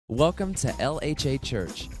Welcome to LHA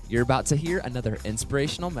Church. You're about to hear another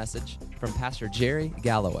inspirational message from Pastor Jerry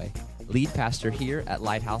Gallaway, lead pastor here at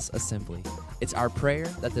Lighthouse Assembly. It's our prayer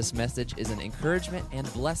that this message is an encouragement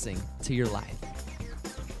and blessing to your life.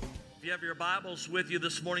 If you have your Bibles with you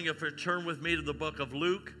this morning, if you turn with me to the book of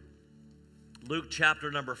Luke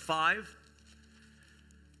chapter number 5.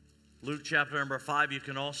 Luke chapter number 5, you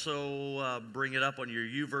can also bring it up on your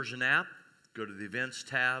YouVersion app. Go to the events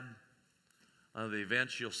tab. Under the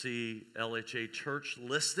events, you'll see LHA Church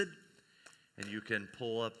listed, and you can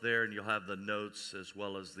pull up there and you'll have the notes as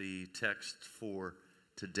well as the text for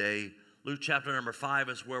today. Luke chapter number 5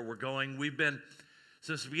 is where we're going.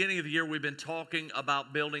 Since the beginning of the year, we've been talking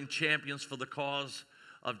about building champions for the cause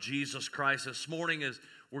of Jesus Christ. This morning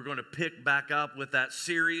we're going to pick back up with that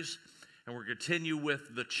series, and we're going to continue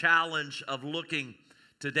with the challenge of looking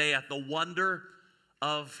today at the wonder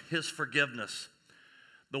of His forgiveness.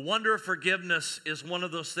 The wonder of forgiveness is one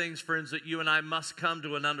of those things, friends, that you and I must come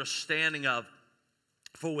to an understanding of.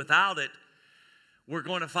 For without it, we're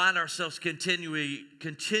going to find ourselves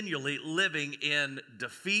continually living in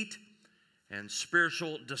defeat and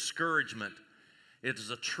spiritual discouragement. It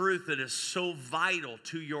is a truth that is so vital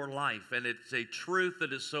to your life, and it's a truth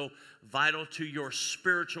that is so vital to your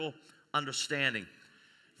spiritual understanding.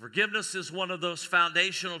 Forgiveness is one of those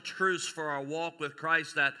foundational truths for our walk with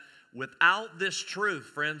Christ that without this truth,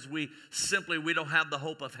 friends, we don't have the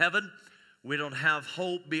hope of heaven. We don't have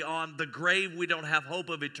hope beyond the grave. We don't have hope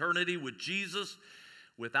of eternity with Jesus.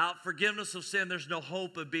 Without forgiveness of sin, there's no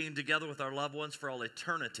hope of being together with our loved ones for all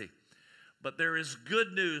eternity. But there is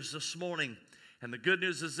good news this morning, and the good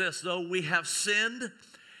news is this: though we have sinned,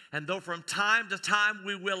 and though from time to time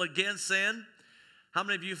we will again sin, how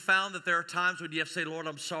many of you found that there are times when you have to say, Lord,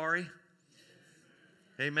 I'm sorry?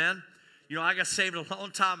 Amen. You know, I got saved a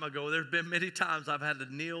long time ago. There's been many times I've had to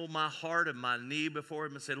kneel my heart and my knee before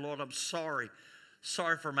Him and say, Lord, I'm sorry.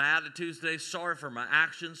 Sorry for my attitudes today. Sorry for my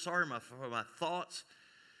actions. Sorry for my thoughts.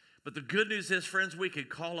 But the good news is, friends, we can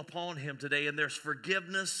call upon Him today, and there's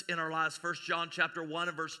forgiveness in our lives. 1 John chapter 1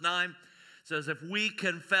 and verse 9 says, if we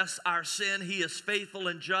confess our sin, He is faithful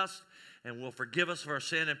and just and will forgive us of our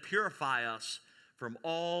sin and purify us from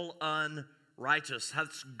all unrighteousness.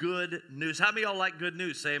 That's good news. How many of y'all like good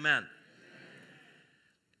news? Say amen.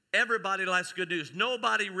 Everybody likes good news.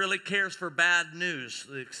 Nobody really cares for bad news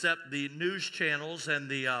except the news channels and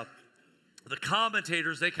the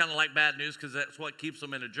commentators. They kind of like bad news because that's what keeps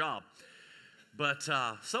them in a job. But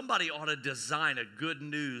somebody ought to design a good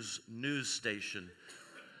news station.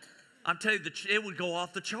 I'm telling you, it would go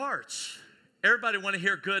off the charts. Everybody want to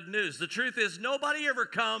hear good news. The truth is, nobody ever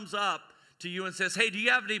comes up to you and says, hey, do you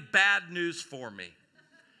have any bad news for me?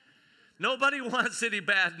 Nobody wants any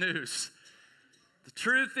bad news. The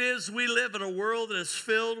truth is, we live in a world that is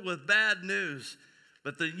filled with bad news.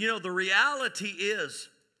 But the reality is,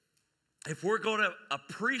 if we're going to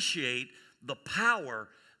appreciate the power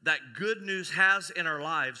that good news has in our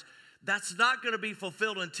lives, that's not going to be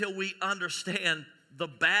fulfilled until we understand the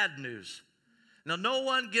bad news. Now, no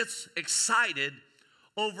one gets excited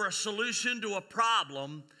over a solution to a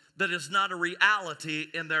problem that is not a reality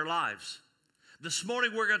in their lives. This morning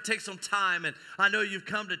we're going to take some time, and I know you've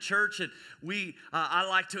come to church, and I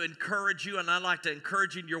like to encourage you, and I like to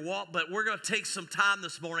encourage you in your walk, but we're going to take some time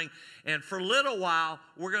this morning, and for a little while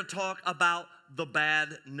we're going to talk about the bad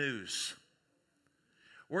news.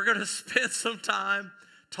 We're going to spend some time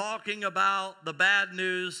talking about the bad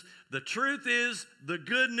news. The truth is, the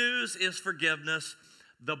good news is forgiveness.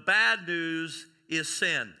 The bad news is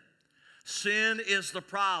sin. Sin is the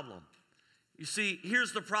problem. You see,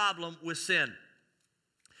 here's the problem with sin.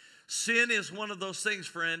 Sin is one of those things,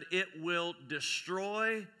 friend, it will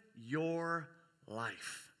destroy your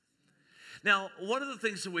life. Now, one of the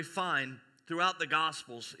things that we find throughout the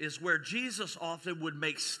Gospels is where Jesus often would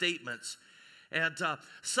make statements. And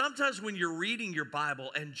sometimes when you're reading your Bible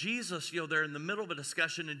and Jesus, they're in the middle of a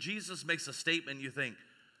discussion and Jesus makes a statement, you think,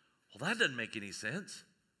 well, that doesn't make any sense.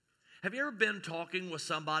 Have you ever been talking with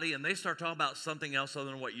somebody and they start talking about something else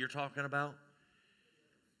other than what you're talking about?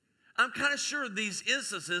 I'm kind of sure in these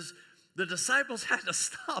instances, the disciples had to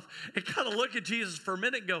stop and kind of look at Jesus for a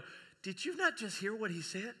minute and go, did you not just hear what He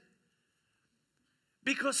said?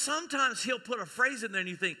 Because sometimes He'll put a phrase in there and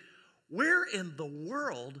you think, where in the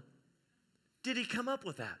world did He come up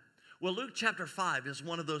with that? Well, Luke chapter 5 is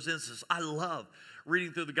one of those instances. I love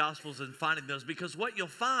reading through the Gospels and finding those, because what you'll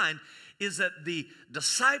find is that the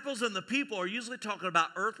disciples and the people are usually talking about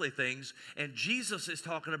earthly things, and Jesus is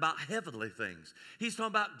talking about heavenly things. He's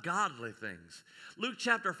talking about godly things. Luke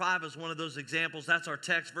chapter 5 is one of those examples. That's our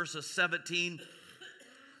text, verses 17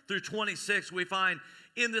 through 26. We find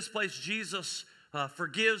in this place Jesus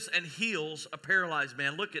forgives and heals a paralyzed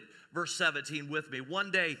man. Look at verse 17 with me.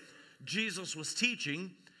 One day, Jesus was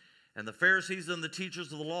teaching, and the Pharisees and the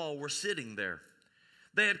teachers of the law were sitting there.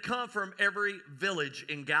 They had come from every village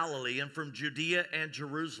in Galilee and from Judea and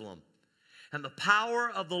Jerusalem. And the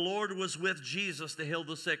power of the Lord was with Jesus to heal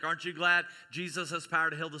the sick. Aren't you glad Jesus has power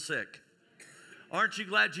to heal the sick? Aren't you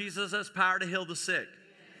glad Jesus has power to heal the sick?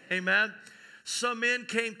 Amen. Some men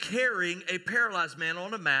came carrying a paralyzed man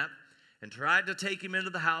on a mat and tried to take him into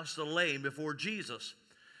the house to lay him before Jesus.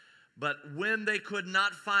 But when they could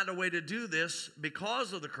not find a way to do this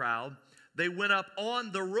because of the crowd, they went up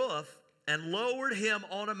on the roof and lowered him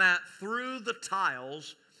on a mat through the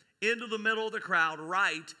tiles into the middle of the crowd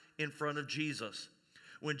right in front of Jesus.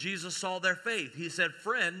 When Jesus saw their faith, he said,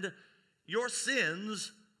 "Friend, your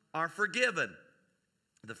sins are forgiven."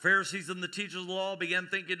 The Pharisees and the teachers of the law began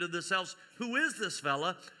thinking to themselves, "Who is this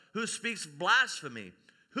fella who speaks blasphemy?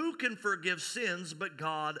 Who can forgive sins but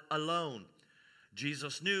God alone?"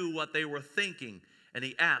 Jesus knew what they were thinking, and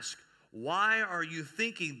he asked, "Why are you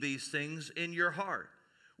thinking these things in your heart?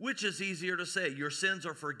 Which is easier to say, 'Your sins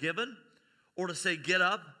are forgiven,' or to say, 'Get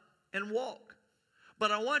up and walk'?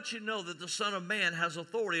 But I want you to know that the Son of Man has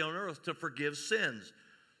authority on earth to forgive sins."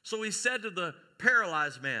 So he said to the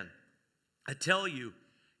paralyzed man, "I tell you,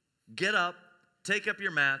 get up, take up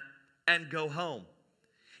your mat, and go home."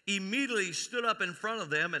 Immediately he stood up in front of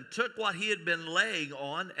them and took what he had been laying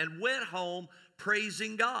on and went home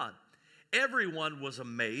praising God. Everyone was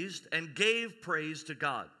amazed and gave praise to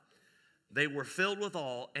God. They were filled with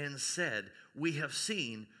awe and said, "We have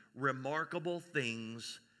seen remarkable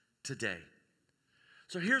things today."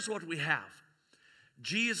 So here's what we have.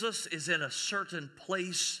 Jesus is in a certain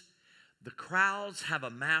place. The crowds have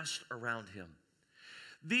amassed around him.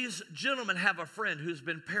 These gentlemen have a friend who's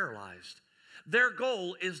been paralyzed. Their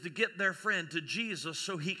goal is to get their friend to Jesus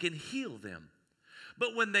so he can heal them.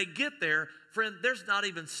 But when they get there, friend, there's not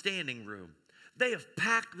even standing room. They have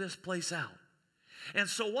packed this place out. And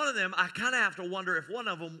so one of them, I kind of have to wonder if one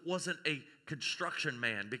of them wasn't a construction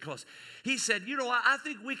man, because he said, "You know, I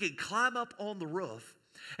think we could climb up on the roof,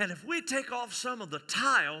 and if we take off some of the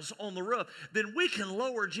tiles on the roof, then we can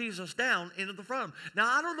lower Jesus down into the front." Now,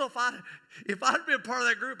 I don't know if I'd been part of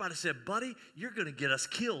that group, I'd have said, "Buddy, you're going to get us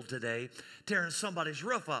killed today tearing somebody's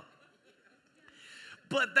roof up."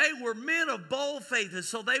 But they were men of bold faith, and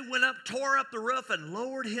so they went up, tore up the roof, and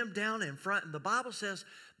lowered him down in front. And the Bible says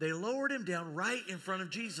they lowered him down right in front of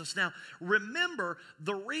Jesus. Now, remember,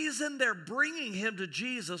 the reason they're bringing him to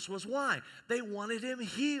Jesus was why? They wanted him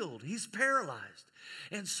healed. He's paralyzed.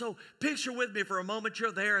 And so picture with me for a moment,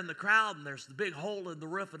 you're there in the crowd, and there's the big hole in the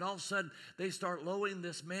roof, and all of a sudden they start lowering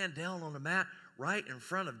this man down on a mat right in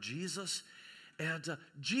front of Jesus. And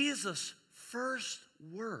Jesus' first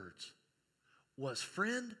words was,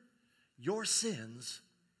 "Friend, your sins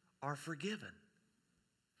are forgiven."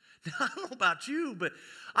 Now, I don't know about you, but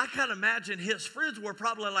I kind of imagine his friends were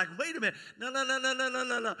probably like, "Wait a minute,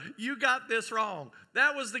 no, you got this wrong.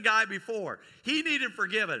 That was the guy before. He needed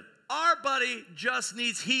forgiven. Our buddy just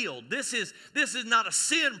needs healed. This is not a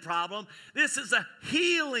sin problem. This is a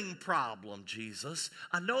healing problem, Jesus.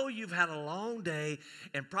 I know you've had a long day,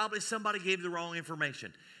 and probably somebody gave you the wrong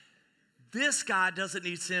information. This guy doesn't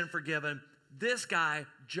need sin forgiven. This guy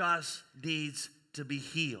just needs to be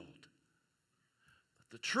healed."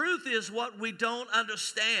 But the truth is, what we don't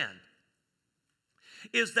understand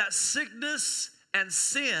is that sickness and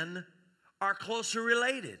sin are closely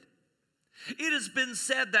related. It has been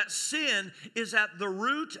said that sin is at the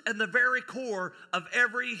root and the very core of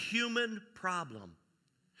every human problem.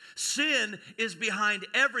 Sin is behind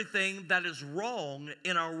everything that is wrong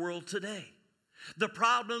in our world today. The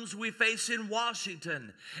problems we face in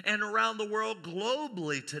Washington and around the world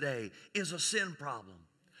globally today is a sin problem.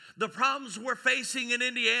 The problems we're facing in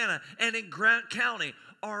Indiana and in Grant County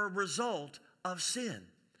are a result of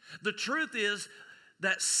sin. The truth is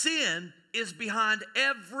that sin is behind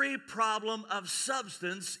every problem of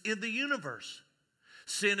substance in the universe.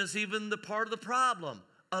 Sin is even the part of the problem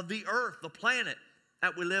of the earth, the planet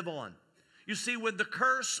that we live on. You see, when the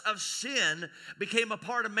curse of sin became a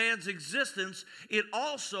part of man's existence, it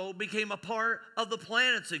also became a part of the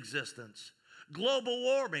planet's existence. Global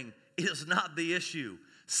warming is not the issue.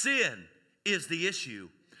 Sin is the issue.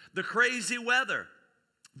 The crazy weather,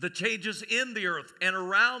 the changes in the earth and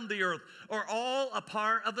around the earth are all a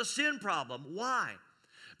part of the sin problem. Why?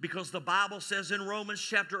 Because the Bible says in Romans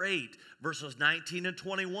chapter 8, verses 19 and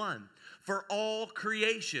 21, "For all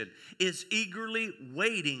creation is eagerly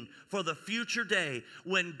waiting for the future day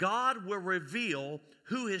when God will reveal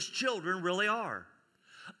who his children really are.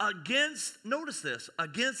 Notice this,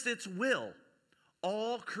 against its will,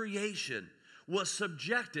 all creation was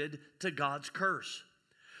subjected to God's curse.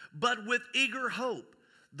 But with eager hope,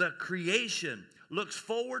 the creation looks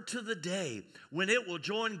forward to the day when it will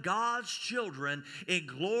join God's children in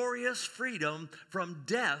glorious freedom from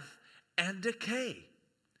death and decay.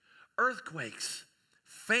 Earthquakes,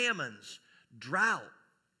 famines, drought,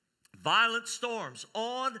 violent storms,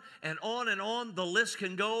 on and on and on the list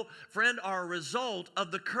can go, friend, are a result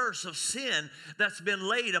of the curse of sin that's been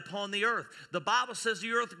laid upon the earth. The Bible says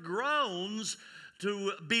the earth groans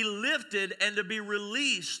to be lifted and to be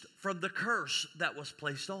released from the curse that was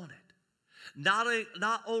placed on it.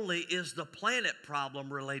 Not only is the planet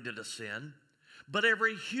problem related to sin, but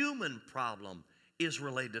every human problem is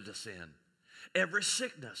related to sin. Every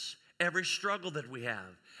sickness, every struggle that we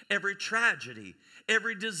have, every tragedy,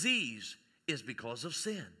 every disease is because of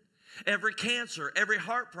sin. Every cancer, every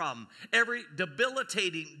heart problem, every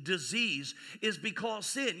debilitating disease is because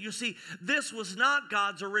sin. You see, this was not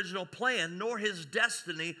God's original plan nor his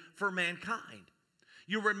destiny for mankind.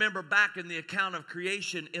 You remember back in the account of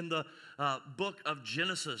creation in the book of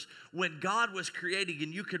Genesis, when God was creating,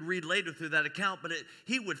 and you could read later through that account, but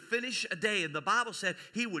he would finish a day, and the Bible said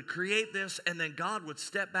he would create this, and then God would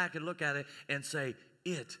step back and look at it and say,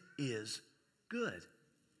 it is good.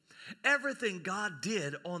 Everything God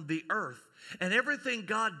did on the earth and everything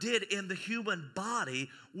God did in the human body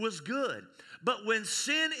was good. But when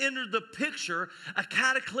sin entered the picture, a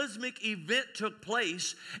cataclysmic event took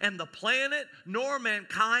place, and the planet nor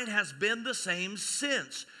mankind has been the same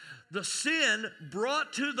since. The sin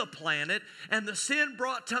brought to the planet and the sin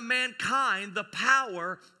brought to mankind the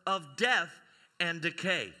power of death and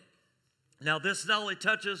decay. Now, this not only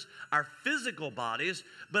touches our physical bodies,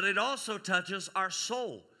 but it also touches our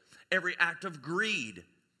soul. Every act of greed,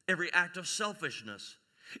 every act of selfishness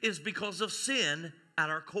is because of sin at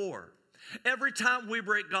our core. Every time we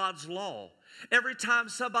break God's law, every time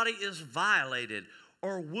somebody is violated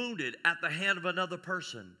or wounded at the hand of another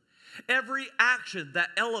person, every action that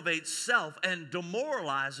elevates self and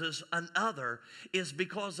demoralizes another is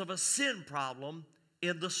because of a sin problem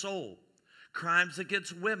in the soul. Crimes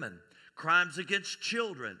against women, crimes against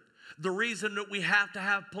children. The reason that we have to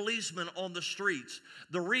have policemen on the streets,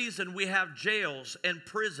 the reason we have jails and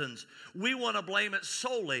prisons, we want to blame it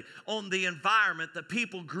solely on the environment that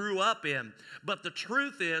people grew up in. But the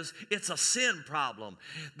truth is, it's a sin problem.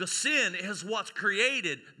 The sin is what's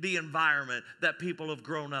created the environment that people have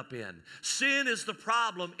grown up in. Sin is the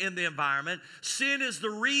problem in the environment. Sin is the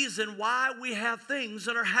reason why we have things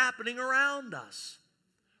that are happening around us.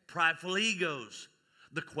 Prideful egos,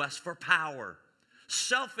 the quest for power,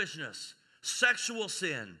 selfishness, sexual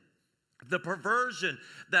sin, the perversion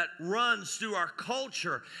that runs through our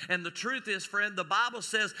culture. And the truth is, friend, the Bible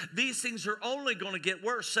says these things are only going to get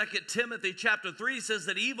worse. 2 Timothy chapter 3 says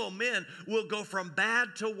that evil men will go from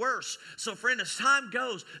bad to worse. So, friend, as time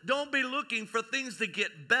goes, don't be looking for things to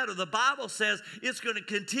get better. The Bible says it's going to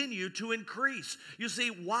continue to increase. You see,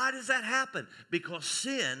 why does that happen? Because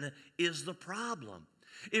sin is the problem.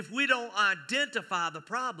 If we don't identify the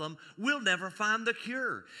problem, we'll never find the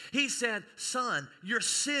cure. He said, son, your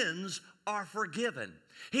sins are forgiven.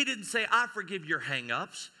 He didn't say, I forgive your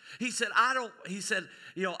hang-ups. He said,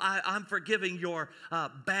 I'm forgiving your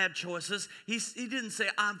bad choices. He didn't say,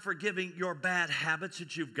 I'm forgiving your bad habits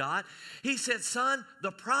that you've got. He said, son,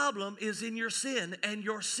 the problem is in your sin, and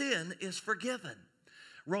your sin is forgiven.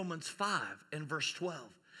 Romans 5 and verse 12.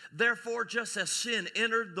 Therefore, just as sin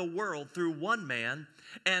entered the world through one man,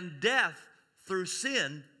 and death through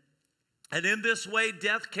sin, and in this way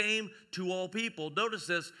death came to all people. Notice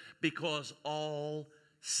this, because all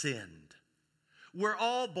sinned. We're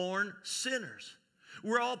all born sinners.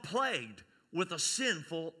 We're all plagued with a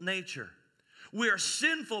sinful nature. We are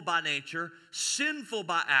sinful by nature, sinful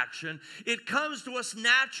by action. It comes to us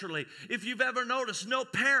naturally. If you've ever noticed, no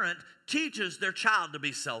parent teaches their child to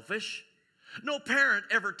be selfish. No parent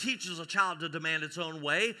ever teaches a child to demand its own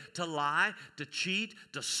way, to lie, to cheat,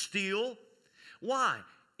 to steal. Why?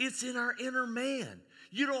 It's in our inner man.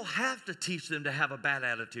 You don't have to teach them to have a bad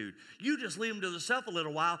attitude. You just leave them to themselves a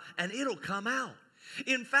little while and it'll come out.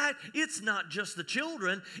 In fact, it's not just the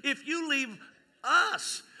children. If you leave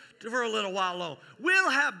us for a little while alone, we'll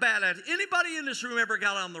have bad attitude. Anybody in this room ever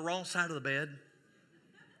got on the wrong side of the bed?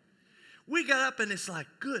 We got up and it's like,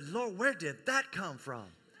 good Lord, where did that come from?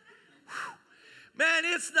 Whew. Man,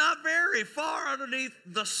 it's not very far underneath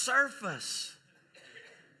the surface.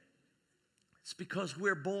 It's because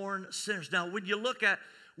we're born sinners. Now, when you look at,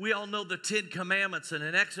 we all know the 10 Commandments, and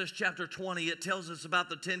in Exodus chapter 20, it tells us about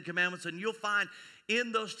the 10 Commandments, and you'll find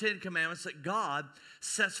in those 10 Commandments that God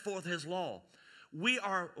sets forth his law. We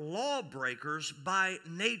are lawbreakers by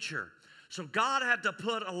nature. So God had to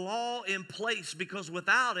put a law in place because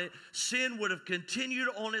without it, sin would have continued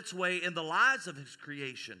on its way in the lives of his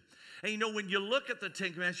creation. And you know, when you look at the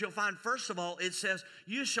Ten Commandments, you'll find, first of all, it says,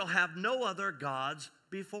 you shall have no other gods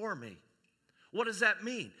before me. What does that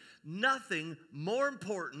mean? Nothing more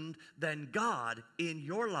important than God in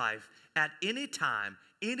your life at any time,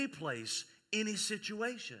 any place, any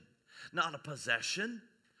situation. Not a possession,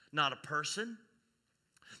 not a person,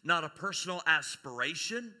 not a personal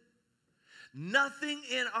aspiration. Nothing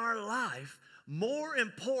in our life more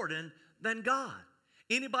important than God.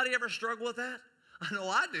 Anybody ever struggle with that? I know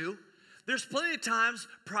I do. There's plenty of times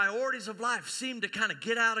priorities of life seem to kind of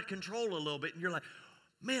get out of control a little bit, and you're like,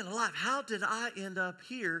 man alive, how did I end up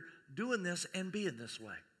here doing this and being this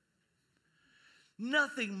way?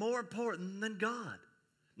 Nothing more important than God.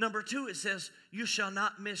 Number 2, it says, you shall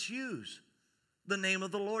not misuse the name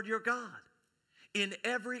of the Lord your God in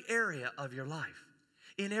every area of your life,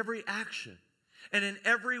 in every action, and in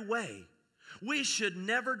every way. We should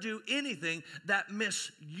never do anything that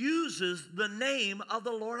misuses the name of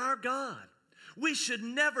the Lord our God. We should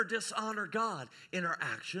never dishonor God in our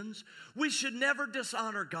actions. We should never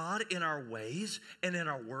dishonor God in our ways and in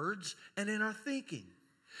our words and in our thinking.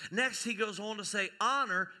 Next, he goes on to say,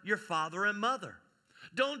 honor your father and mother.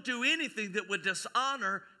 Don't do anything that would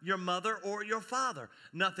dishonor your mother or your father.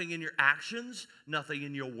 Nothing in your actions, nothing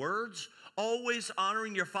in your words. Always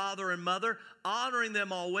honoring your father and mother, honoring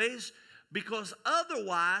them always, because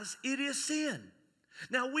otherwise it is sin.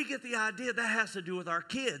 Now we get the idea that has to do with our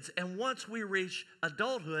kids, and once we reach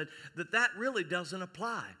adulthood, that really doesn't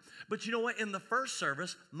apply. But you know what? In the first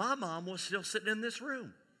service, my mom was still sitting in this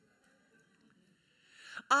room.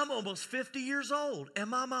 I'm almost 50 years old, and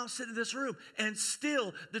my mom's sitting in this room, and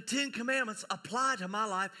still the 10 Commandments apply to my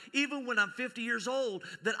life, even when I'm 50 years old,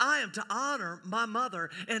 that I am to honor my mother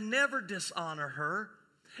and never dishonor her.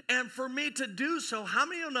 And for me to do so, how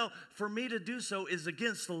many of you know, for me to do so is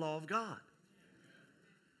against the law of God?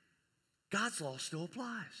 God's law still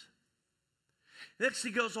applies. Next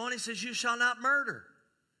he goes on, he says, you shall not murder.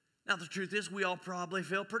 Now the truth is, we all probably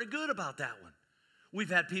feel pretty good about that one. We've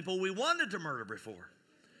had people we wanted to murder before.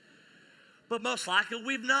 But most likely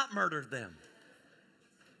we've not murdered them.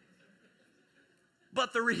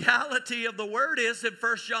 But the reality of the word is in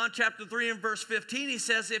 1 John chapter 3 and verse 15, he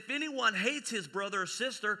says, if anyone hates his brother or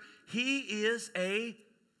sister, he is a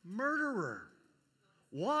murderer.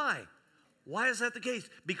 Why? Why is that the case?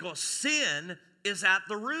 Because sin is at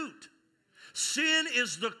the root. Sin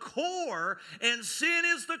is the core, and sin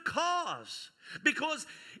is the cause. Because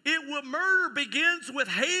murder begins with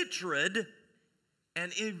hatred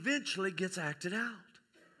and eventually gets acted out.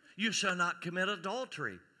 You shall not commit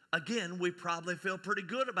adultery. Again, we probably feel pretty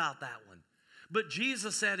good about that one. But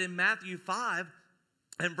Jesus said in Matthew 5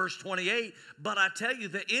 and verse 28, but I tell you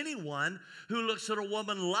that anyone who looks at a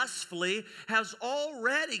woman lustfully has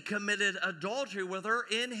already committed adultery with her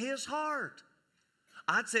in his heart.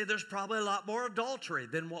 I'd say there's probably a lot more adultery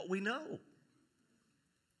than what we know.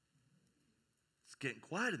 It's getting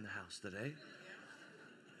quiet in the house today.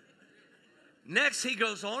 Next, he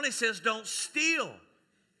goes on, he says, don't steal.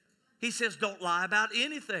 He says, don't lie about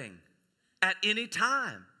anything at any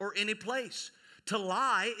time or any place. To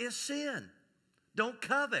lie is sin. Don't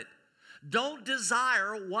covet. Don't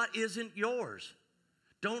desire what isn't yours.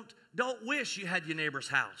 Don't wish you had your neighbor's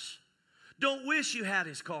house. Don't wish you had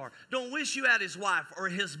his car. Don't wish you had his wife or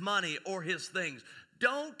his money or his things.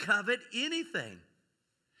 Don't covet anything.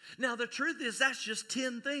 Now, the truth is that's just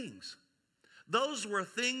 10 things. Those were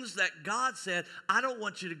things that God said, I don't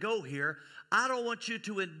want you to go here. I don't want you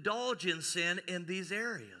to indulge in sin in these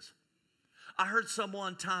areas. I heard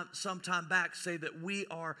someone sometime back say that we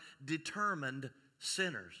are determined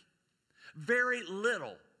sinners. Very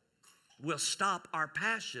little will stop our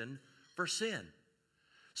passion for sin.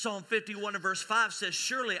 Psalm 51 and verse 5 says,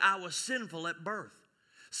 surely I was sinful at birth,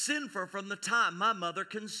 sinful from the time my mother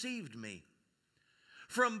conceived me.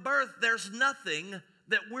 From birth, there's nothing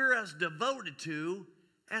that we're as devoted to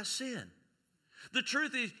as sin. The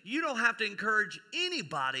truth is, you don't have to encourage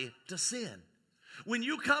anybody to sin. When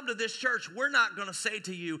you come to this church, we're not going to say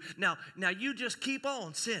to you, now you just keep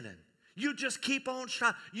on sinning. You just keep on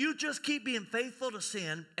striving. You just keep being faithful to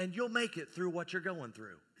sin, and you'll make it through what you're going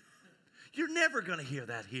through. You're never going to hear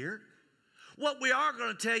that here. What we are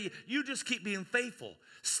going to tell you, you just keep being faithful.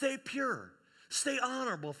 Stay pure. Stay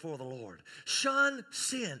honorable for the Lord. Shun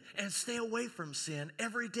sin and stay away from sin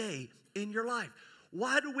every day in your life.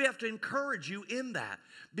 Why do we have to encourage you in that?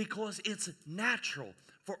 Because it's natural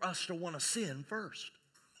for us to want to sin first.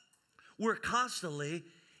 We're constantly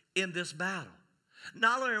in this battle.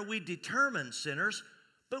 Not only are we determined sinners,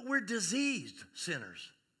 but we're diseased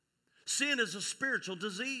sinners. Sin is a spiritual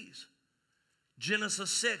disease.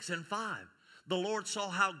 Genesis 6:5. The Lord saw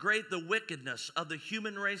how great the wickedness of the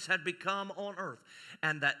human race had become on earth,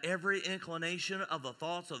 and that every inclination of the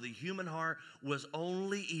thoughts of the human heart was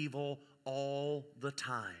only evil all the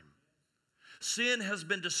time. Sin has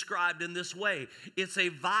been described in this way. It's a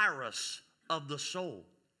virus of the soul.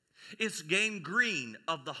 It's gangrene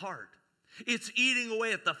of the heart. It's eating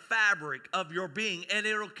away at the fabric of your being, and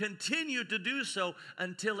it'll continue to do so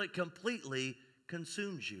until it completely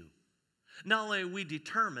consumes you. Not only are we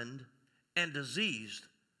determined and diseased,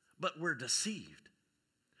 but we're deceived.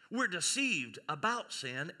 We're deceived about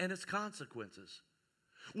sin and its consequences.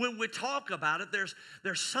 When we talk about it,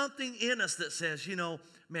 there's something in us that says,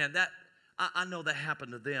 man, I know that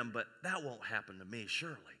happened to them, but that won't happen to me,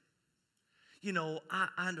 surely. I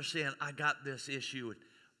understand I got this issue,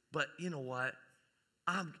 but you know what?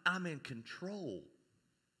 I'm in control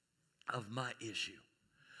of my issue.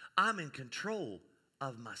 I'm in control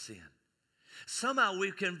of my sin. Somehow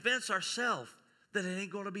we convince ourselves that it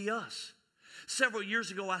ain't going to be us. Several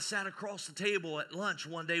years ago, I sat across the table at lunch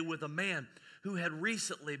one day with a man who had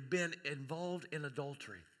recently been involved in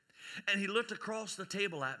adultery. And he looked across the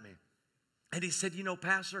table at me and he said,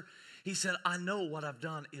 Pastor, he said, I know what I've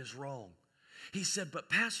done is wrong. He said, but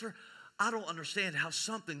Pastor, I don't understand how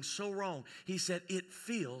something's so wrong. He said, it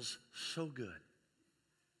feels so good.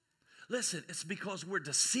 Listen, it's because we're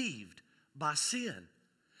deceived by sin.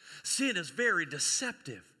 Sin is very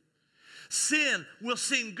deceptive. Sin will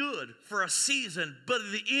seem good for a season, but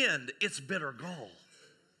in the end, it's bitter gall.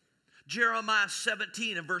 Jeremiah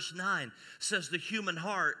 17 and verse 9 says the human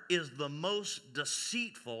heart is the most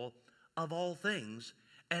deceitful of all things,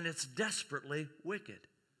 and it's desperately wicked.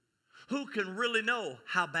 Who can really know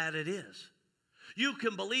how bad it is? You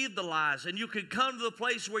can believe the lies, and you can come to the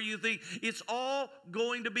place where you think it's all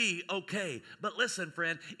going to be okay. But listen,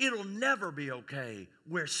 friend, it'll never be okay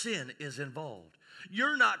where sin is involved.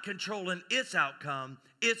 You're not controlling its outcome.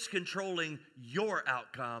 It's controlling your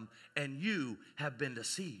outcome, and you have been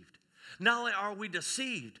deceived. Not only are we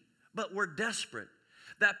deceived, but we're desperate.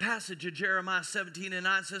 That passage of Jeremiah 17 and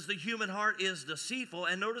 9 says the human heart is deceitful,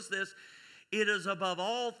 and notice this, it is above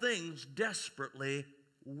all things desperately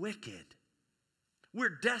wicked. We're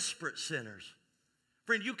desperate sinners.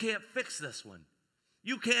 Friend, you can't fix this one.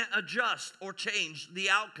 You can't adjust or change the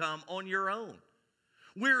outcome on your own.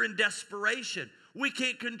 We're in desperation. We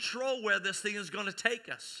can't control where this thing is going to take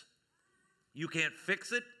us. You can't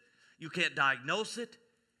fix it. You can't diagnose it.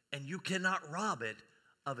 And you cannot rob it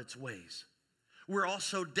of its ways. We're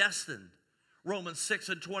also destined. Romans 6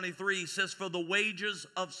 and 23 says, for the wages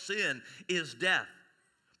of sin is death,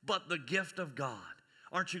 but the gift of God.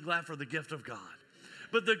 Aren't you glad for the gift of God?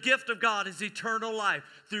 But the gift of God is eternal life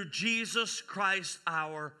through Jesus Christ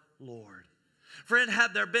our Lord. Friend,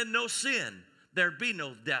 had there been no sin, there'd be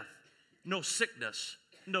no death, no sickness,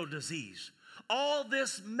 no disease. All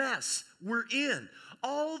this mess we're in,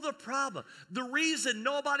 all the problem, the reason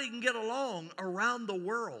nobody can get along around the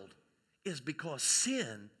world is because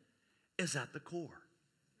sin is at the core.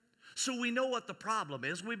 So we know what the problem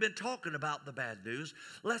is. We've been talking about the bad news.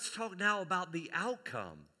 Let's talk now about the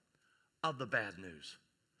outcome of the bad news.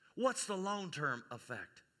 What's the long-term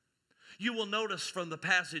effect? You will notice from the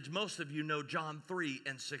passage, most of you know John 3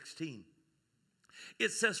 and 16.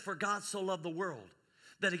 It says, for God so loved the world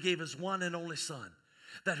that he gave his one and only Son,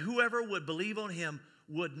 that whoever would believe on him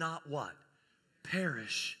would not what?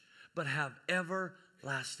 Perish, but have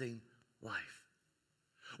everlasting life.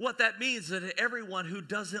 What that means is that everyone who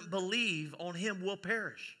doesn't believe on him will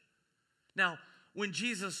perish. Now, when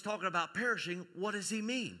Jesus is talking about perishing, what does he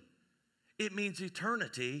mean? It means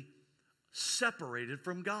eternity separated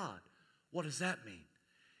from God. What does that mean?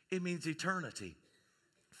 It means eternity,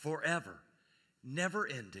 forever, never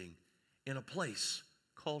ending, in a place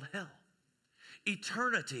called hell.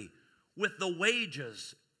 Eternity with the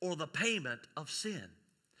wages or the payment of sin.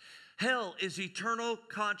 Hell is eternal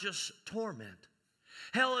conscious torment.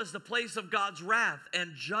 Hell is the place of God's wrath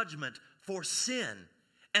and judgment for sin,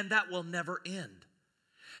 and that will never end.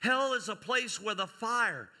 Hell is a place where the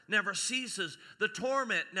fire never ceases, the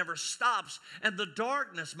torment never stops, and the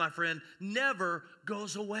darkness, my friend, never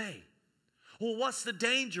goes away. Well, what's the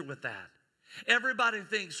danger with that? Everybody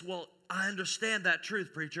thinks, well, I understand that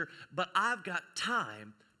truth, preacher, but I've got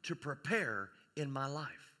time to prepare in my life.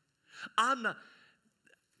 How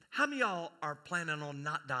many of y'all are planning on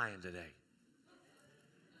not dying today?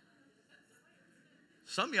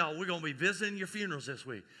 Some of y'all, we're going to be visiting your funerals this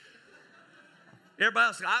week. Everybody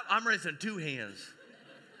else, I'm raising two hands.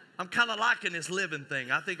 I'm kind of liking this living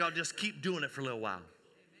thing. I think I'll just keep doing it for a little while.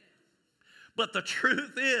 But the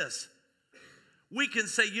truth is, We can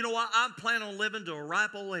say, you know what, I'm planning on living to a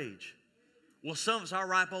ripe old age. Well, some of us, our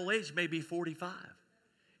ripe old age may be 45.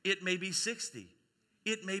 It may be 60.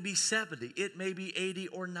 It may be 70. It may be 80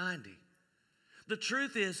 or 90. The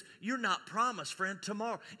truth is, you're not promised, friend,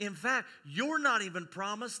 tomorrow. In fact, you're not even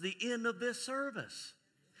promised the end of this service.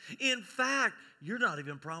 In fact, you're not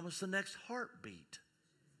even promised the next heartbeat.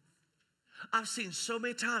 I've seen so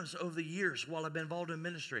many times over the years while I've been involved in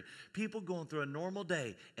ministry, people going through a normal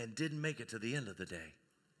day and didn't make it to the end of the day.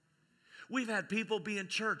 We've had people be in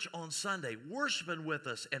church on Sunday, worshiping with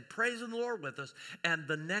us and praising the Lord with us, and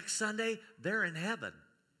the next Sunday, they're in heaven.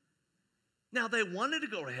 Now, they wanted to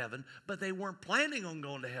go to heaven, but they weren't planning on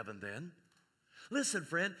going to heaven then. Listen,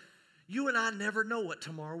 friend, you and I never know what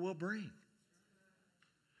tomorrow will bring.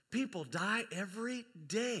 People die every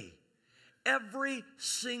day, every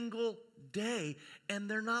single day,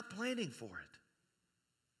 and they're not planning for it.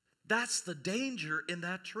 That's the danger in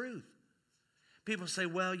that truth. People say,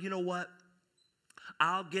 well, you know what?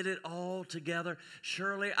 I'll get it all together.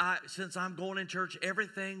 Surely, since I'm going in church,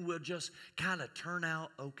 everything will just kind of turn out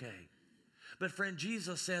okay. But friend,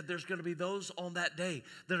 Jesus said there's going to be those on that day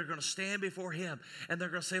that are going to stand before him and they're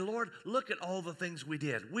going to say, Lord, look at all the things we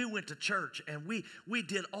did. We went to church and we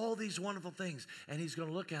did all these wonderful things. And he's going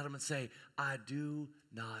to look at them and say, I do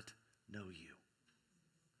not know you.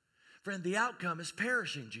 Friend, the outcome is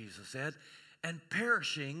perishing, Jesus said, and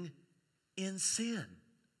perishing in sin.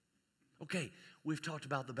 Okay, we've talked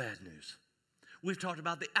about the bad news. We've talked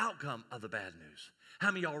about the outcome of the bad news. How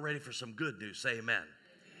many of y'all are ready for some good news? Say amen.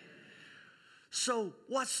 So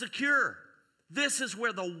what's the cure? This is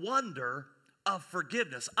where the wonder of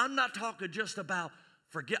forgiveness. I'm not talking just about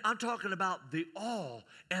I'm talking about the awe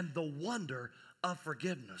and the wonder of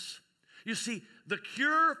forgiveness. You see, the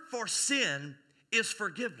cure for sin is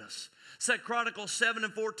forgiveness. 2 Chronicles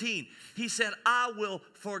 7:14. He said, I will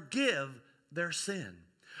forgive their sin.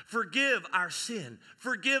 Forgive our sin.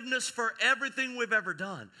 Forgiveness for everything we've ever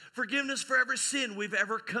done. Forgiveness for every sin we've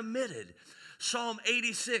ever committed. Psalm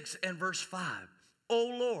 86 and verse 5.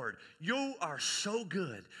 Oh Lord, you are so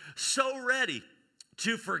good, so ready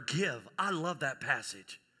to forgive. I love that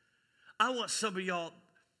passage. I want some of y'all,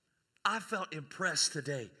 I felt impressed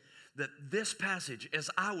today that this passage,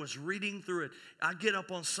 as I was reading through it, I get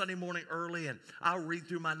up on Sunday morning early and I'll read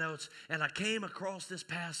through my notes, and I came across this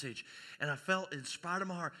passage and I felt inspired in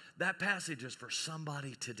my heart. That passage is for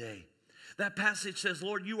somebody today. That passage says,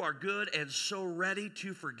 Lord, you are good and so ready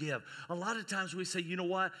to forgive. A lot of times we say, you know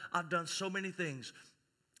what? I've done so many things.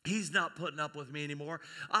 He's not putting up with me anymore.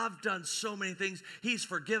 I've done so many things. He's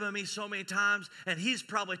forgiven me so many times, and he's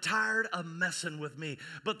probably tired of messing with me.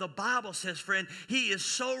 But the Bible says, friend, he is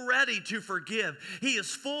so ready to forgive. He is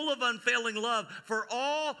full of unfailing love for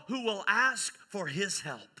all who will ask for his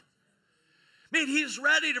help. Man, he's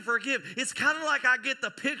ready to forgive. It's kind of like I get the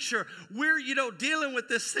picture. We're, dealing with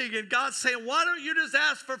this thing, and God's saying, why don't you just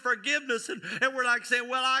ask for forgiveness? And we're like saying,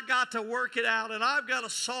 well, I got to work it out, and I've got to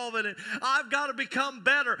solve it, and I've got to become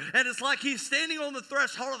better. And it's like he's standing on the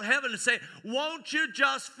threshold of heaven and saying, won't you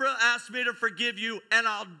just ask me to forgive you, and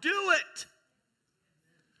I'll do it.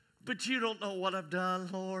 But you don't know what I've done,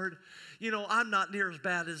 Lord. I'm not near as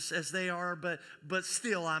bad as they are, but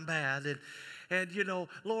still I'm bad. And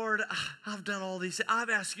Lord, I've done all these things. I've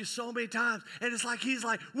asked you so many times. And it's like he's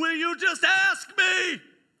like, will you just ask me?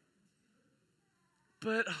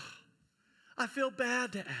 But I feel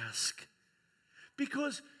bad to ask.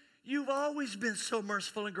 Because you've always been so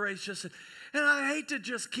merciful and gracious. And I hate to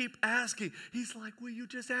just keep asking. He's like, will you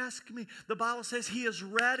just ask me? The Bible says he is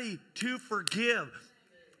ready to forgive.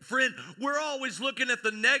 Friend, we're always looking at the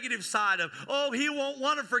negative side of, oh, he won't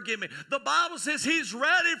want to forgive me. The Bible says he's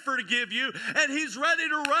ready to forgive you, and he's ready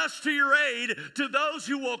to rush to your aid to those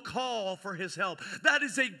who will call for his help. That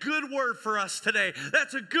is a good word for us today.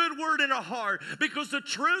 That's a good word in our heart, because the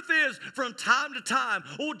truth is, from time to time,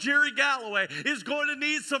 old Jerry Gallaway is going to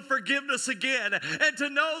need some forgiveness again, and to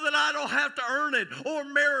know that I don't have to earn it or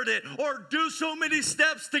merit it or do so many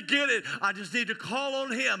steps to get it. I just need to call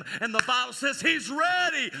on him, and the Bible says he's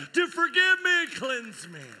ready to forgive me and cleanse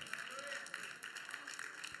me.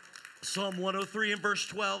 Psalm 103 and verse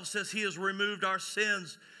 12 says he has removed our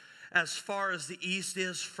sins as far as the east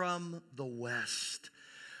is from the west.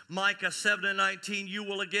 Micah 7:19, you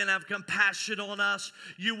will again have compassion on us.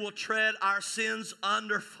 You will tread our sins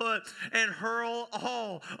underfoot and hurl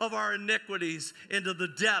all of our iniquities into the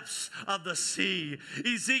depths of the sea.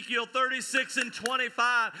 Ezekiel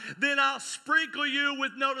 36:25, then I'll sprinkle you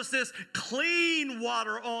with, notice this, clean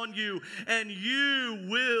water on you, and you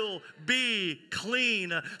will be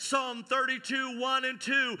clean. Psalm 32:1 and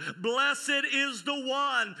 2, blessed is the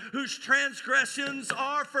one whose transgressions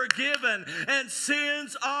are forgiven and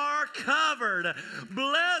sins are covered.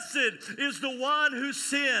 Blessed is the one whose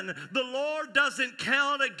sin the Lord doesn't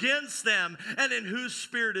count against them, and in whose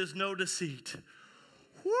spirit is no deceit.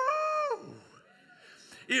 Woo!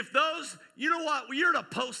 If those, you know what, you're to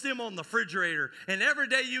post them on the refrigerator, and every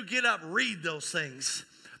day you get up, read those things.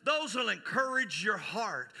 Those will encourage your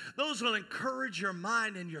heart. Those will encourage your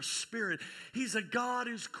mind and your spirit. He's a God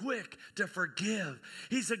who's quick to forgive.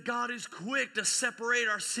 He's a God who's quick to separate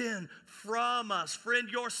our sin from us. Friend,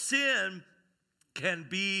 your sin can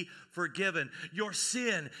be forgiven. Your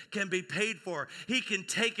sin can be paid for. He can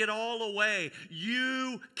take it all away.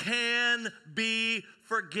 You can be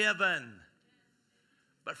forgiven.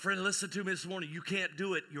 But friend, listen to me this morning. You can't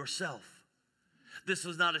do it yourself. This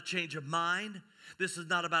is not a change of mind. This is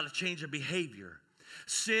not about a change of behavior.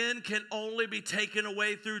 Sin can only be taken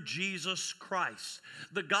away through Jesus Christ.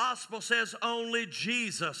 The gospel says only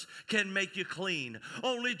Jesus can make you clean.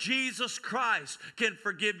 Only Jesus Christ can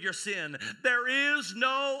forgive your sin. There is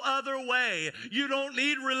no other way. You don't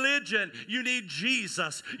need religion. You need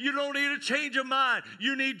Jesus. You don't need a change of mind.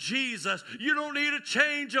 You need Jesus. You don't need a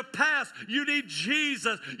change of past. You need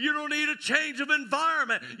Jesus. You don't need a change of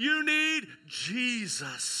environment. You need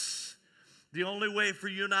Jesus. The only way for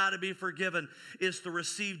you and I to be forgiven is to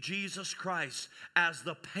receive Jesus Christ as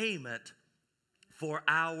the payment for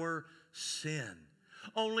our sin.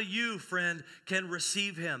 Only you, friend, can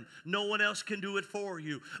receive him. No one else can do it for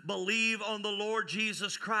you. Believe on the Lord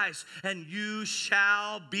Jesus Christ and you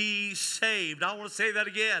shall be saved. I want to say that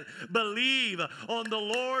again. Believe on the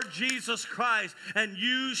Lord Jesus Christ and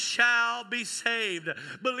you shall be saved.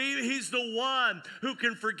 Believe he's the one who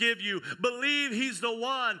can forgive you. Believe he's the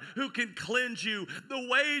one who can cleanse you. The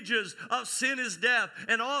wages of sin is death,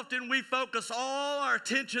 and often we focus all our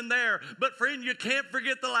attention there. But friend, you can't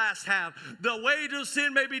forget the last half. The wages of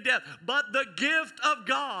sin may be death, but the gift of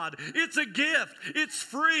God, it's a gift. It's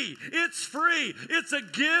free. It's free. It's a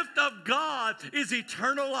gift of God is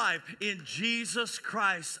eternal life in Jesus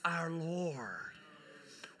Christ our Lord.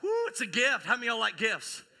 Woo, it's a gift. How many of y'all like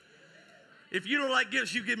gifts? If you don't like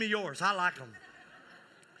gifts, you give me yours. I like them.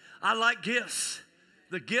 I like gifts.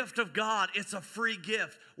 The gift of God, it's a free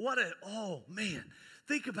gift. Oh man.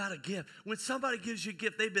 Think about a gift. When somebody gives you a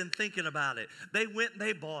gift, they've been thinking about it. They went and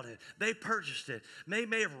they bought it. They purchased it. They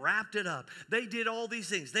may have wrapped it up. They did all these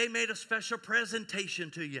things. They made a special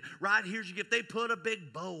presentation to you. Right, here's your gift. They put a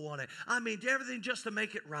big bow on it. I mean, everything just to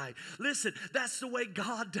make it right. Listen, that's the way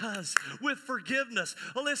God does with forgiveness.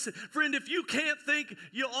 Well, listen, friend, if you can't think,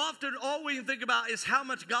 you often, all we can think about is how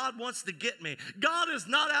much God wants to get me. God is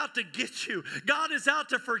not out to get you. God is out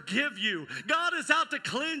to forgive you. God is out to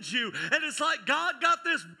cleanse you. And it's like God got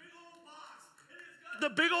this big old box, and it's got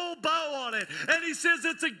the big old bow on it, and he says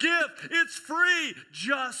it's a gift, it's free,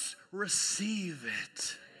 just receive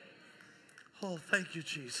it. Oh, thank you,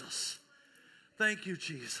 Jesus. Thank you,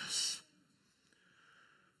 Jesus.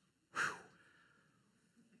 Whew.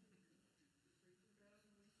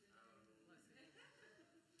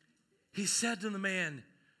 He said to the man,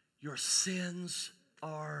 your sins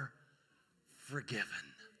are forgiven.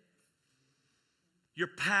 Your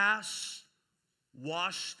past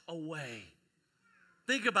washed away.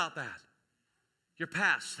 Think about that. Your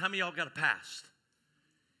past. How many of y'all got a past?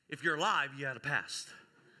 If you're alive, you got a past.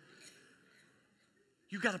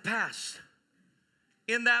 You got a past.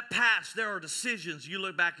 In that past, there are decisions you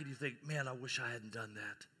look back and you think, man, I wish I hadn't done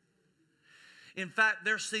that. In fact,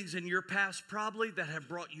 there's things in your past probably that have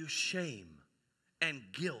brought you shame and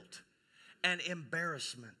guilt and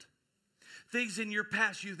embarrassment. Things in your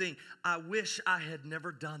past you think, I wish I had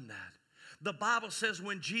never done that. The Bible says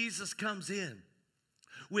when Jesus comes in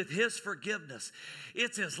with his forgiveness,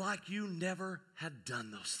 it's as like you never had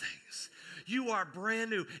done those things. You are brand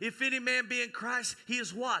new. If any man be in Christ, he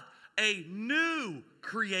is what? A new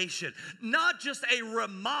creation, not just a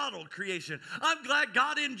remodeled creation. I'm glad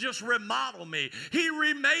God didn't just remodel me. He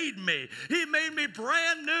remade me. He made me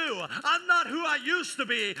brand new. I'm not who I used to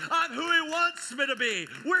be. I'm who he wants me to be.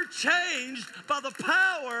 We're changed by the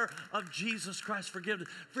power of Jesus Christ's forgiveness.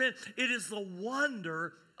 Friend, it is the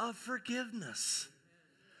wonder of forgiveness.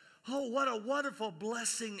 Oh, what a wonderful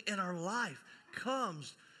blessing in our life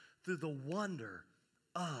comes through the wonder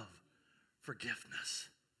of forgiveness.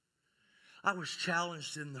 I was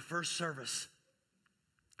challenged in the first service,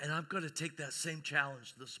 and I'm going to take that same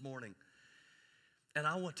challenge this morning. And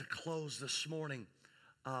I want to close this morning.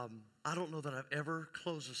 I don't know that I've ever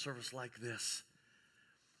closed a service like this.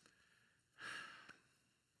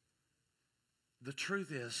 The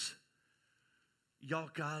truth is, y'all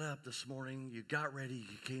got up this morning, you got ready,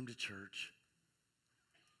 you came to church.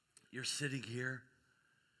 You're sitting here.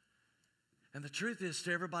 And the truth is,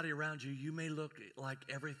 to everybody around you, you may look like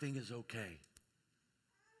everything is okay.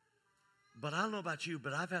 But I don't know about you,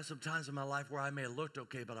 but I've had some times in my life where I may have looked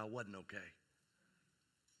okay, but I wasn't okay.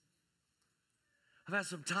 I've had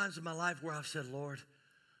some times in my life where I've said, Lord,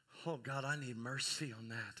 oh God, I need mercy on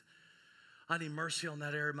that. I need mercy on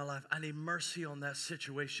that area of my life. I need mercy on that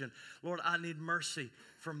situation. Lord, I need mercy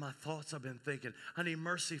for my thoughts I've been thinking. I need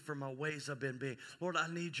mercy for my ways I've been being. Lord,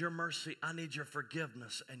 I need your mercy. I need your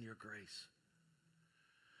forgiveness and your grace.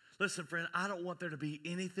 Listen, friend, I don't want there to be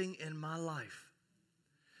anything in my life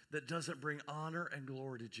that doesn't bring honor and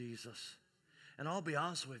glory to Jesus. And I'll be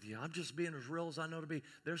honest with you, I'm just being as real as I know to be.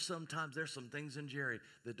 There's some things in Jerry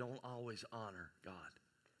that don't always honor God.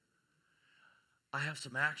 I have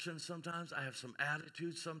some actions sometimes. I have some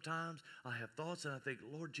attitudes sometimes. I have thoughts, and I think,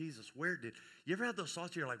 Lord Jesus, you ever had those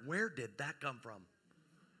thoughts where you're like, where did that come from?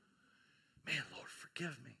 Man, Lord,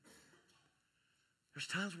 forgive me. There's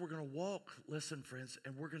times we're going to walk, listen, friends,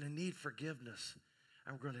 and we're going to need forgiveness,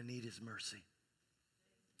 and we're going to need his mercy.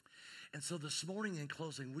 And so this morning in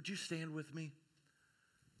closing, would you stand with me?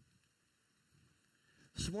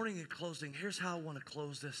 This morning in closing, here's how I want to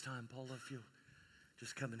close this time. Paula, if you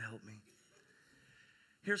just come and help me.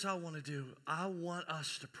 Here's how I want to do. I want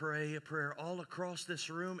us to pray a prayer all across this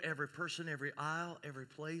room, every person, every aisle, every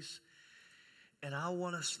place. And I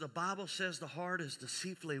want us, the Bible says the heart is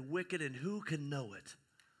deceitfully wicked, and who can know it?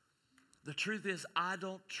 The truth is, I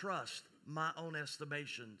don't trust my own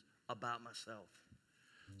estimation about myself.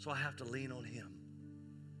 So I have to lean on him.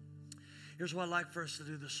 Here's what I'd like for us to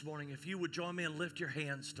do this morning. If you would join me and lift your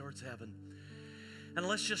hands towards heaven. And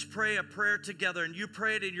let's just pray a prayer together. And you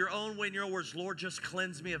pray it in your own way, in your words. Lord, just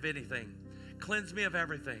cleanse me of anything. Cleanse me of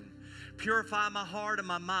everything. Purify my heart and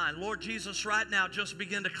my mind. Lord Jesus, right now, just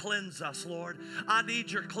begin to cleanse us, Lord. I need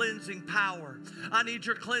your cleansing power. I need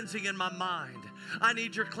your cleansing in my mind. I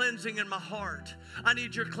need your cleansing in my heart. I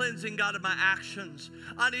need your cleansing, God, in my actions.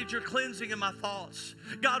 I need your cleansing in my thoughts.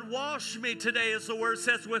 God, wash me today, as the word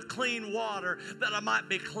says, with clean water, that I might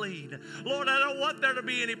be clean. Lord, I don't want there to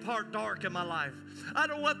be any part dark in my life. I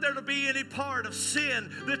don't want there to be any part of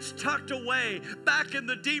sin that's tucked away back in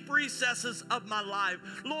the deep recesses of my life.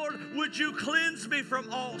 Lord, would you cleanse me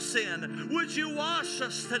from all sin? Would you wash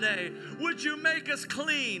us today? Would you make us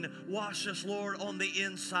clean? Wash us, Lord, on the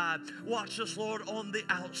inside. Wash us, Lord, on the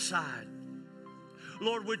outside.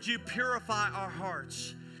 Lord, would you purify our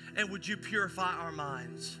hearts, and would you purify our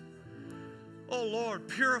minds? Oh, Lord,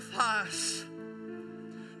 purify us.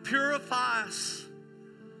 Purify us.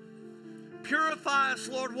 Purify us,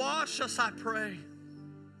 Lord. Wash us, I pray.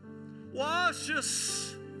 Wash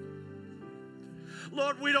us.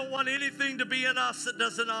 Lord, we don't want anything to be in us that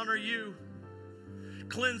doesn't honor you.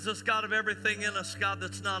 Cleanse us, God, of everything in us, God,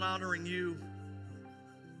 that's not honoring you.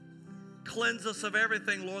 Cleanse us of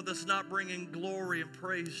everything, Lord, that's not bringing glory and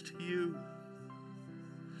praise to you.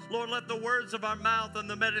 Lord, let the words of our mouth and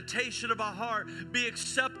the meditation of our heart be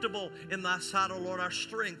acceptable in thy sight, O Lord, our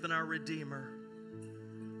strength and our Redeemer.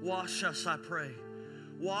 Wash us, I pray.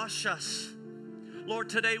 Wash us. Lord,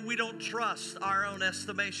 today we don't trust our own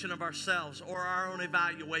estimation of ourselves or our own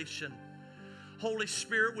evaluation. Holy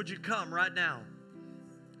Spirit, would you come right now?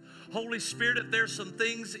 Holy Spirit, if there's some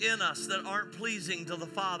things in us that aren't pleasing to the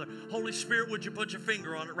Father, Holy Spirit, would you put your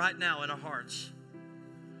finger on it right now in our hearts?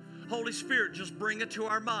 Holy Spirit, just bring it to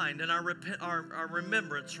our mind and our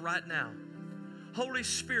remembrance right now. Holy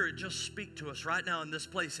Spirit, just speak to us right now in this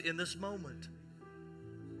place, in this moment.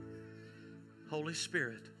 Holy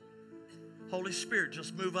Spirit,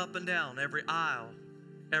 just move up and down every aisle,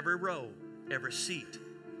 every row, every seat.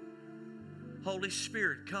 Holy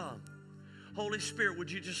Spirit, come. Holy Spirit,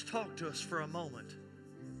 would you just talk to us for a moment?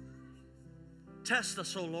 Test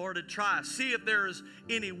us, O Lord, and try us. See if there is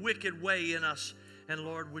any wicked way in us. And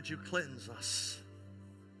Lord, would you cleanse us?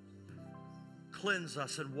 Cleanse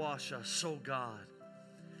us and wash us, O God.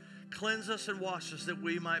 Cleanse us and wash us that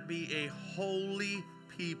we might be a holy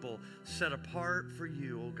people set apart for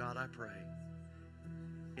you, O God, I pray.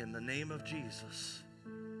 In the name of Jesus,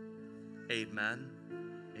 amen.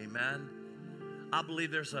 Amen. I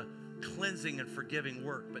believe there's a cleansing and forgiving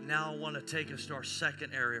work, but now I want to take us to our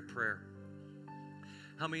second area of prayer.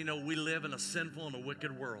 How many know we live in a sinful and a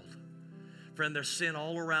wicked world? Friend, there's sin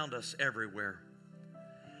all around us everywhere.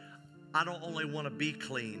 I don't only want to be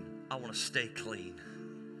clean, I want to stay clean.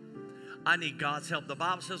 I need God's help. The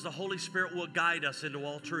Bible says the Holy Spirit will guide us into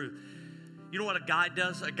all truth. You know what a guide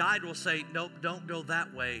does? A guide will say, nope, don't go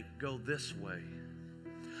that way, go this way.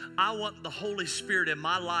 I want the Holy Spirit in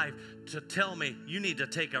my life to tell me, you need to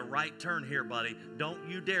take a right turn here, buddy. Don't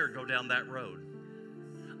you dare go down that road.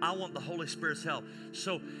 I want the Holy Spirit's help.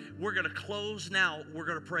 So we're going to close now. We're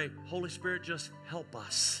going to pray, Holy Spirit, just help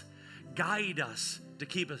us. Guide us to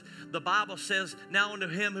keep us. The Bible says, now unto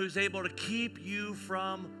him who's able to keep you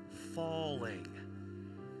from falling.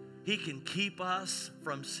 He can keep us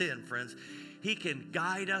from sin, friends. He can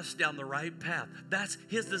guide us down the right path. That's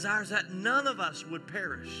his desire, is that none of us would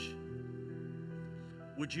perish.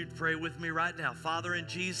 Would you pray with me right now? Father, in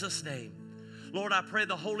Jesus' name, Lord, I pray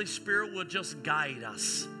the Holy Spirit will just guide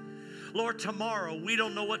us. Lord, tomorrow, we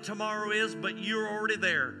don't know what tomorrow is, but you're already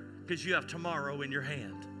there because you have tomorrow in your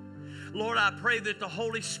hand. Lord, I pray that the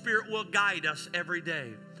Holy Spirit will guide us every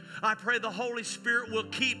day. I pray the Holy Spirit will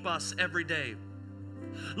keep us every day.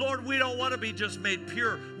 Lord, we don't want to be just made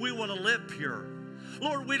pure. We want to live pure.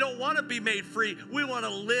 Lord, we don't want to be made free. We want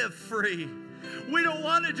to live free. We don't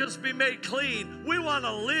want to just be made clean. We want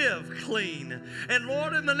to live clean. And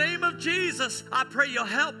Lord, in the name of Jesus, I pray you'll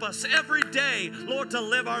help us every day, Lord, to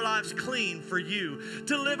live our lives clean for you,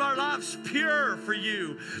 to live our lives pure for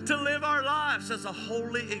you, to live our lives as a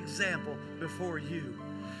holy example before you.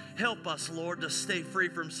 Help us, Lord, to stay free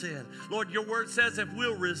from sin. Lord, your word says if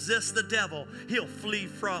we'll resist the devil, he'll flee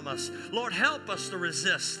from us. Lord, help us to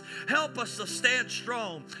resist. Help us to stand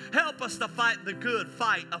strong. Help us to fight the good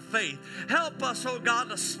fight of faith. Help us, oh God,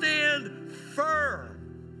 to stand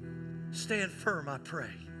firm. Stand firm, I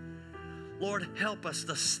pray. Lord, help us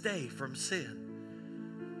to stay from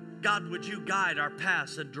sin. God, would you guide our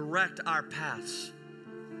paths and direct our paths?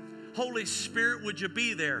 Holy Spirit, would you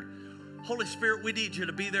be there? Holy Spirit, we need you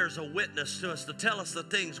to be there as a witness to us, to tell us the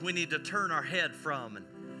things we need to turn our head from and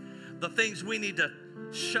the things we need to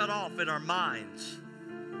shut off in our minds,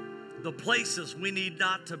 the places we need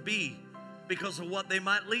not to be because of what they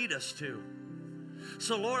might lead us to.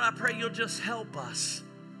 So, Lord, I pray you'll just help us.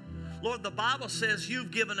 Lord, the Bible says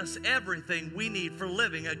you've given us everything we need for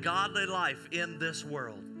living a godly life in this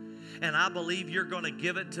world. And I believe you're going to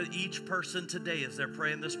give it to each person today as they're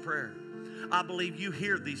praying this prayer. I believe you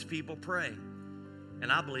hear these people praying,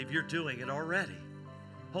 and I believe you're doing it already.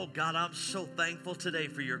 Oh, God, I'm so thankful today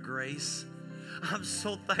for your grace. I'm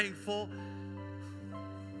so thankful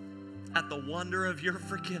at the wonder of your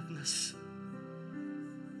forgiveness.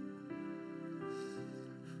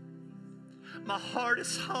 My heart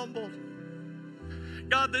is humbled.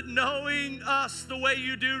 God, that knowing us the way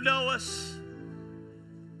you do know us,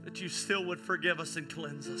 that you still would forgive us and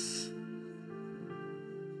cleanse us.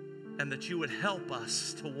 And that you would help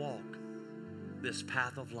us to walk this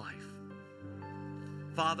path of life.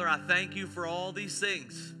 Father, I thank you for all these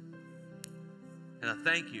things. And I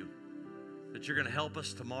thank you that you're going to help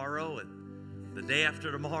us tomorrow and the day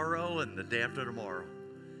after tomorrow and the day after tomorrow.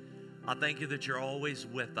 I thank you that you're always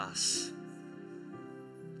with us.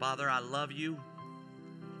 Father, I love you.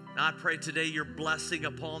 Now I pray today your blessing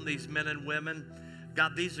upon these men and women.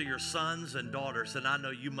 God, these are your sons and daughters, and I know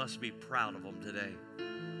you must be proud of them today.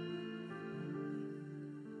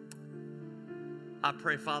 I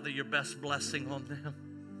pray, Father, your best blessing on them.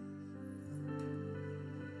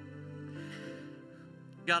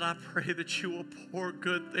 God, I pray that you will pour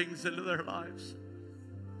good things into their lives.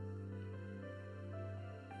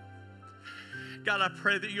 God, I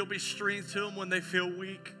pray that you'll be strength to them when they feel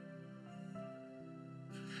weak.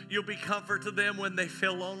 You'll be comfort to them when they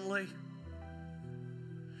feel lonely.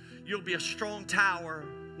 You'll be a strong tower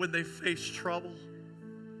when they face trouble.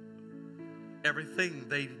 Everything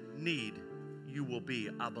they need, you will be.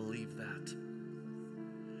 I believe that.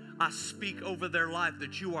 I speak over their life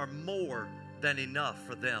that you are more than enough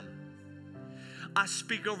for them. I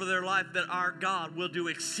speak over their life that our God will do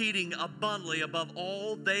exceeding abundantly above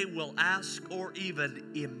all they will ask or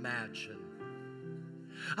even imagine.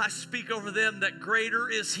 I speak over them that greater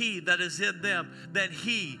is he that is in them than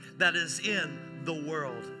he that is in the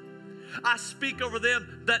world. I speak over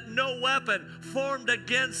them that no weapon formed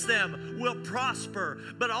against them will prosper,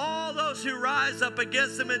 but all those who rise up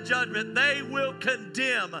against them in judgment, they will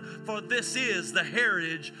condemn, for this is the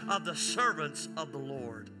heritage of the servants of the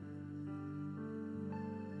Lord.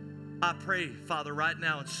 I pray, Father, right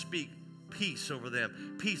now and speak peace over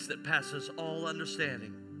them, peace that passes all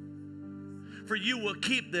understanding. For you will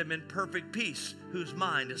keep them in perfect peace, whose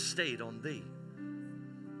mind is stayed on thee.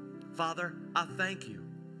 Father, I thank you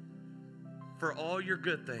for all your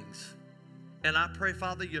good things. And I pray,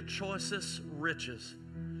 Father, your choicest riches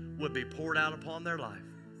would be poured out upon their life.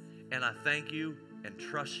 And I thank you and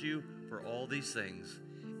trust you for all these things.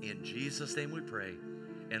 In Jesus' name we pray.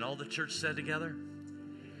 And all the church said together,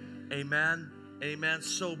 amen, amen.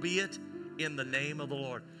 So be it in the name of the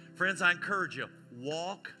Lord. Friends, I encourage you,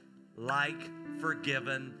 walk like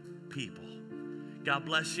forgiven people. God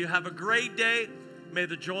bless you. Have a great day. May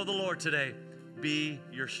the joy of the Lord today be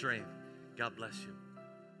your strength. God bless you.